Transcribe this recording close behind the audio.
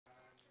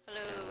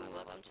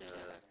welcome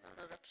to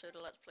another episode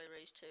of Let's Play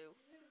Raze 2.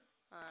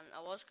 And I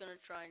was going to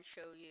try and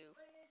show you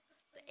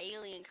the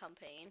alien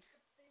campaign,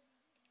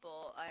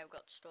 but I have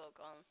got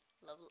stuck on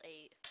level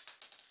 8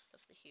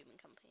 of the human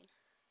campaign.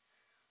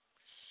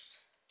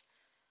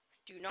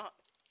 Do not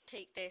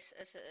take this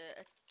as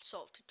a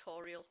sort of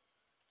tutorial,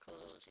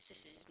 because this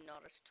is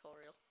not a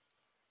tutorial.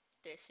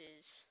 This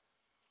is,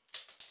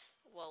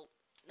 well,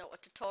 no, a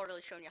tutorial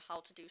is showing you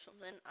how to do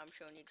something. I'm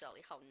showing you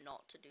exactly how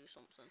not to do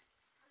something.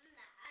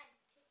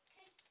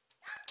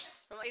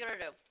 And what you're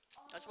gonna do,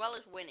 as well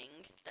as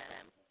winning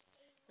them,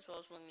 as well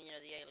as winning,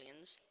 the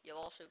aliens, you've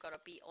also got to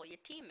beat all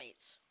your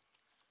teammates.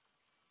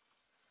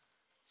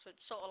 So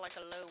it's sort of like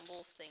a lone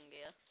wolf thing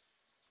here.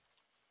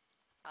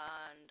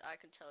 And I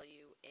can tell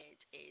you,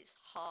 it is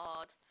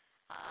hard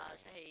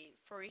as a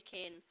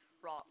freaking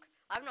rock.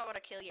 I've not got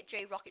a kill yet.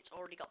 J-Rocket's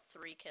already got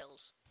 3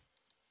 kills.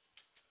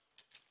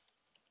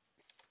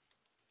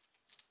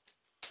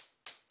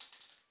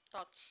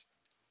 That's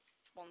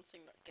one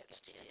thing that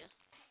gets to you.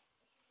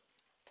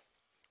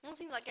 One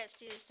thing that gets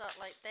to you is that,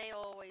 like, they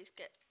always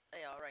get...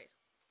 They are, right.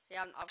 See,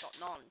 I've got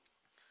none.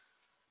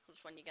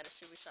 Because when you get a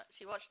suicide...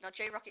 See, watch, now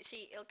J-Rocket,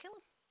 see, it'll kill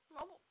him.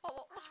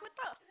 What's with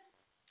that?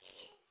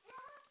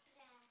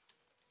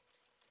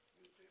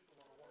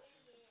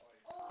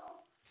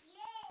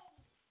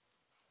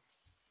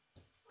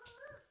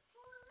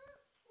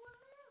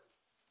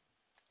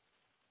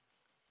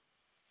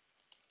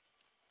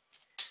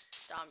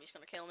 Damn, he's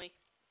gonna kill me.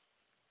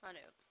 I knew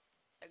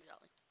it.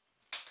 Exactly.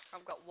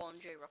 I've got 1,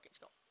 J-Rocket's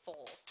got 4.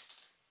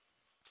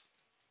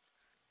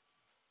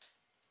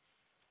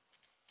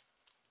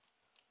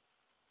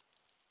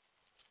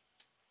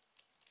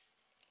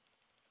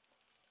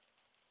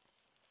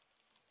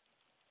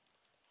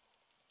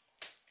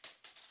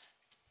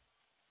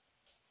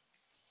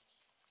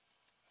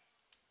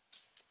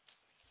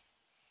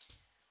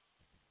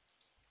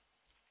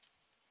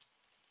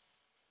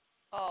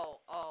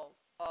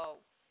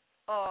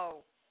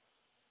 Oh.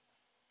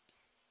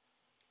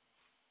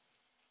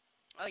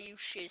 Are you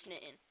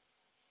shiznitting?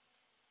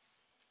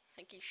 I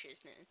think he's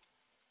shiznitting.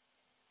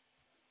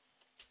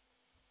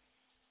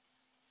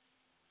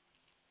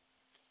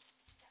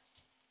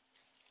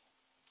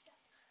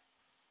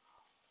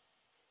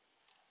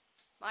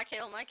 My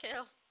kill.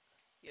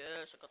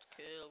 Yes, I got the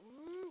kill.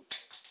 Woo.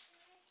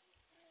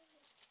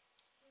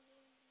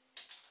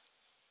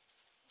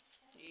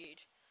 Need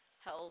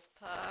health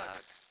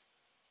pack.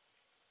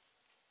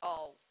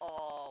 Oh.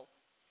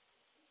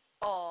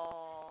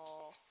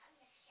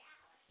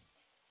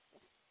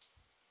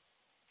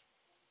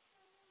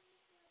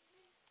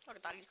 Look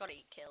at that, he's got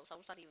 8 kills. How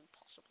was that even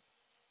possible?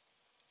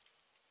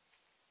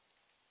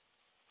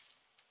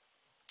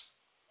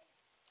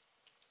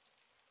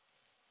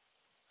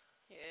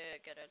 Yeah,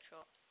 get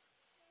headshot.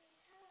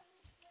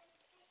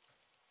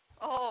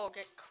 Oh,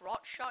 get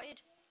crotch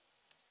shotted.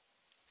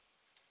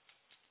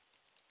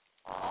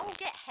 Oh,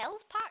 get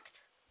health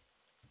packed.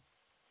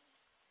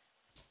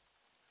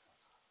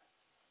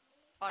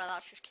 Oh no,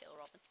 that's just kill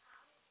Robin.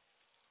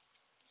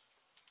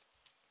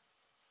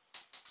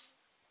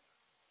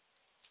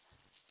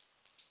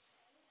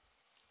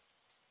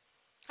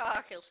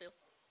 Ah, kill seal.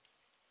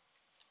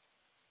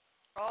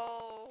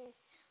 Oh,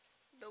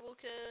 double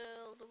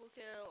kill.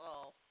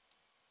 Oh,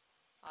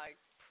 I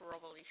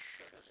probably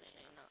should have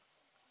seen that.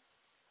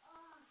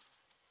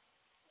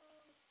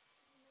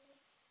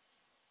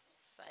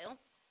 Fail.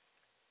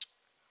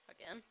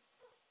 Again.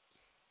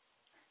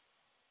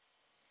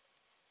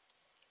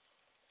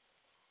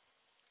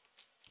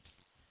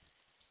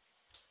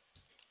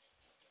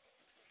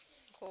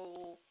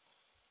 Oh,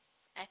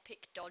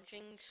 epic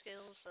dodging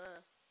skills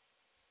there.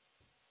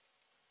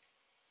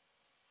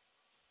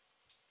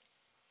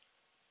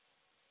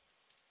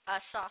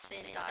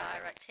 Assassin,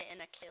 direct hit,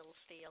 and a kill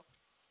steal.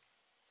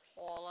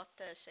 All at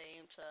the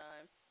same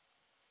time.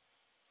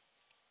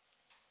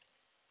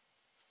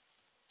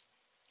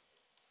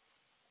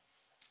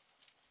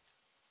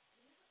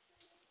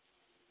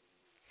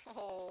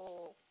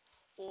 Oh.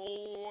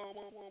 Oh!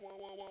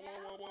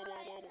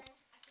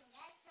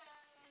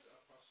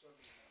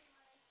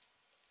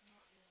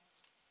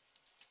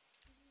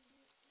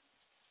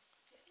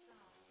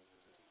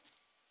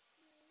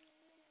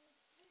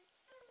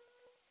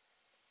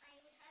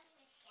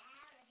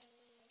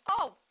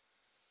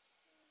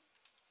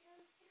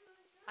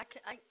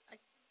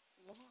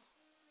 What?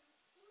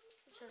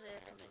 It says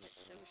I committed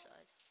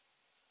suicide.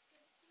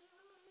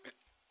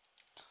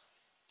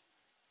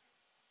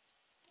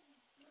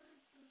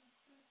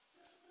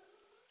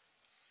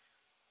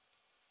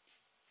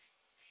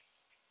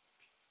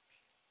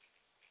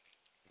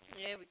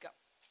 There we go.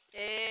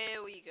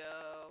 There we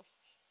go.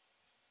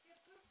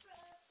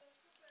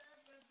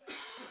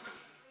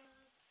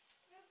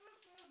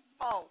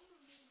 Oh.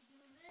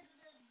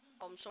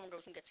 Someone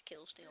goes and gets a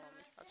kill steal on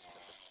me. That's just...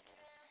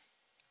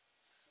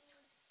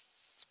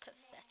 It's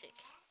pathetic.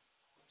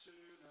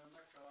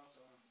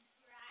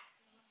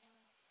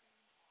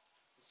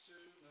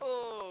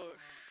 Oh,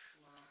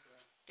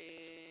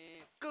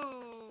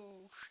 gosh.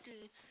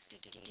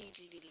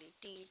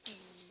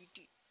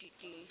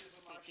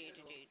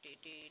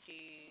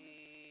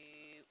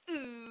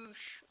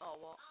 Oosh. Oh,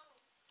 what?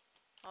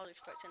 I was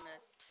expecting a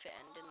fit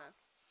ending then.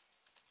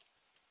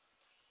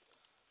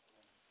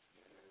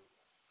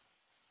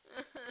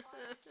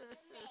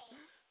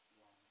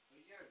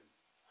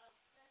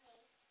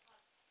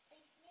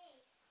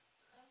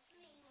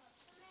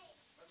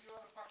 Have you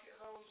had a packet of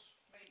those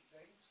meat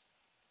things?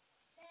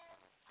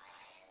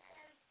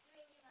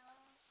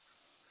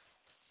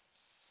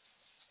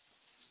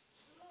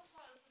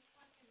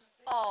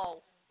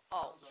 Oh.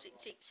 Oh.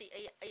 See,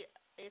 are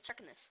you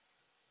checking this?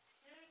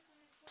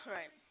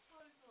 Right.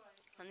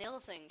 And the other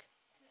thing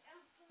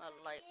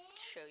I'd like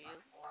to show you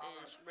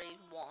is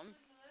Raze 1.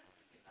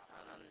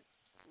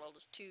 Well,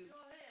 there's two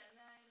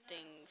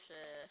things.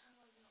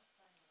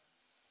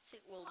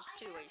 Well, there's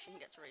two ways you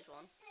can get to Raze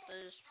 1.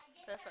 There's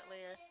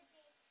perfectly a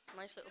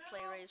nice little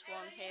play Raze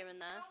 1 here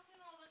and there.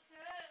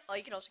 Oh,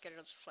 you can also get it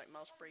on stuff like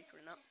Mouse Breaker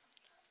and that.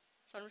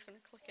 So I'm just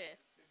going to click here.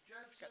 If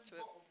Jensen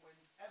Button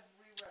wins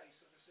every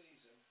race of the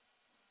season,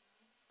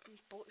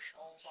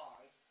 all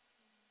 5,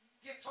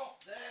 get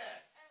off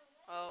there!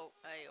 Oh,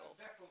 ayo.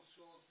 Vettel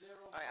scores 0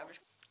 Alright, I'm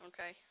just...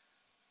 Okay.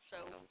 So,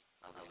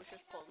 I was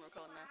just pausing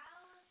recording there.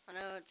 I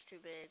know it's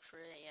too big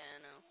for it, yeah,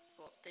 I know.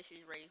 But this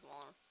is Raze 1,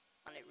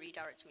 and it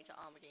redirects me to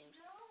Armor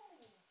Games.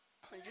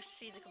 And just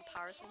see the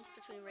comparisons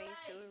between Raze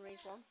 2 and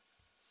Raze 1.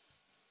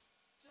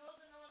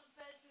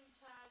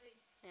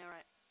 Yeah,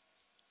 right.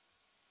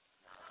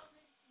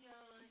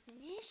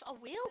 Yes, I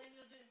will.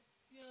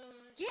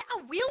 Yeah, I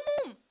will,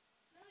 Mum.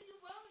 No, you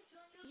won't.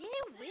 Yeah,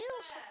 I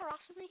will. Stop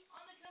harassing me.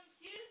 On the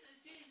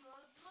computers, you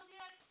bloody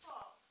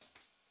Xbox.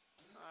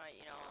 Alright,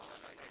 you know,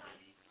 I'm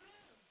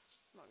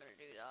not gonna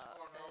do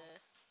that.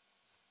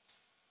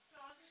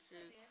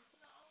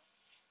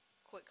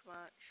 Quick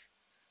match.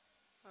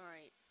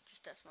 Alright,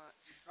 just deathmatch.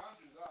 You can't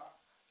do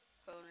that.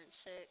 Opponent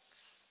 6.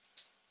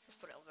 Just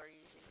put it on very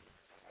easy.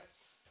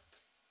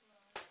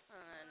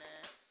 And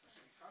then,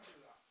 You can't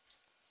do that.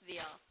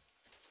 VR.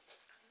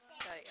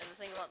 Right, and the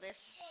thing about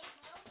this...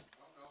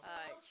 No.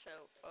 Alright, so,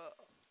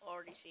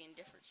 already seeing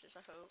differences,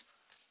 I hope.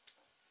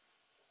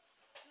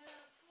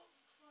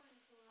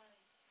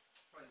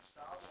 Playing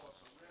Star Wars,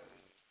 so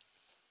really.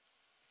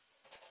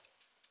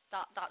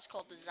 That's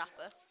called the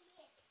Zapper.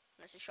 And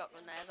there's a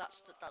shotgun there.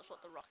 That's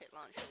what the rocket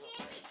launcher looks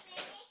like.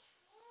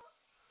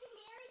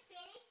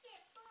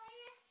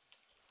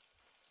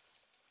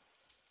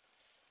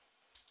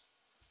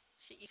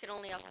 See, you can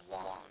only have one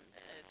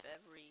of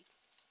every,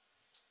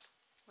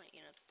 like,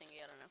 you know,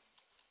 thingy. I don't know.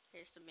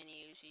 Here's the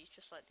mini Uzis,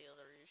 just like the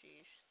other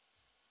Uzis.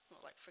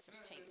 Not like freaking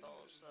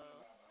paintballs,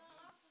 though.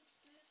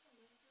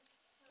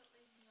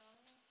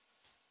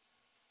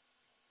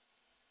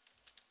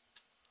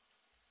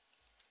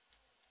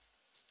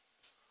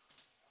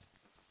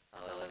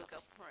 Oh, there we go.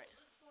 Right.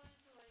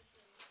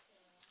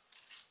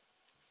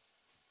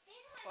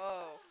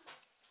 Oh.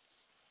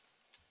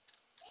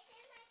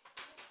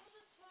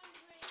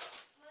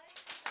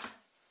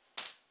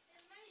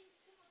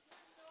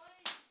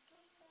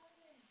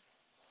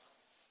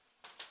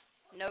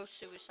 No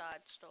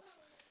suicide stuff.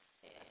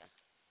 Yeah.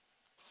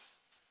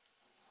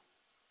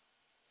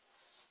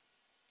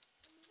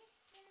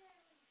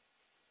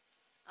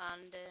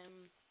 And,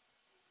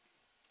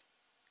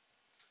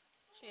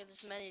 so yeah,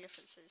 there's many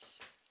differences.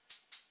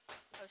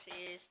 Obviously,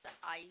 here's the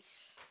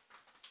ice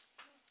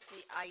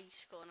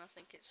gun, I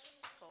think it's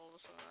called, or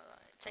something like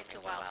that. It takes a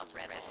while to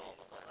rev it up,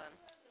 but then...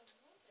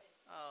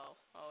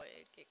 Oh,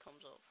 it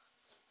comes up.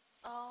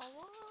 Oh,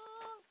 what?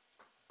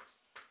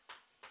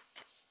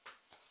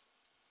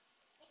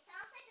 It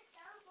sounds like a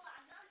song, but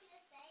I'm not gonna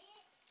say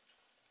it.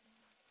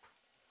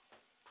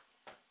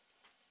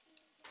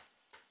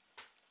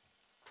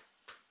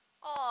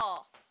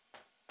 Oh!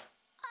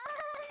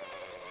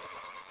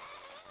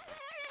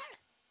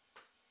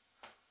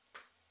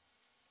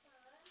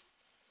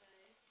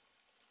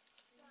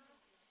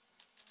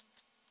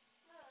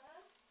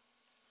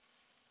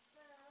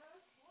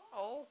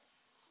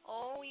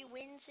 Oh, he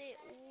wins it.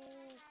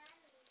 Ooh.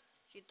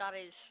 See,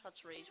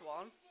 that's Raze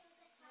 1.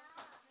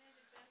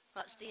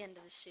 That's the end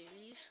of the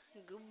series.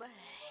 Goodbye.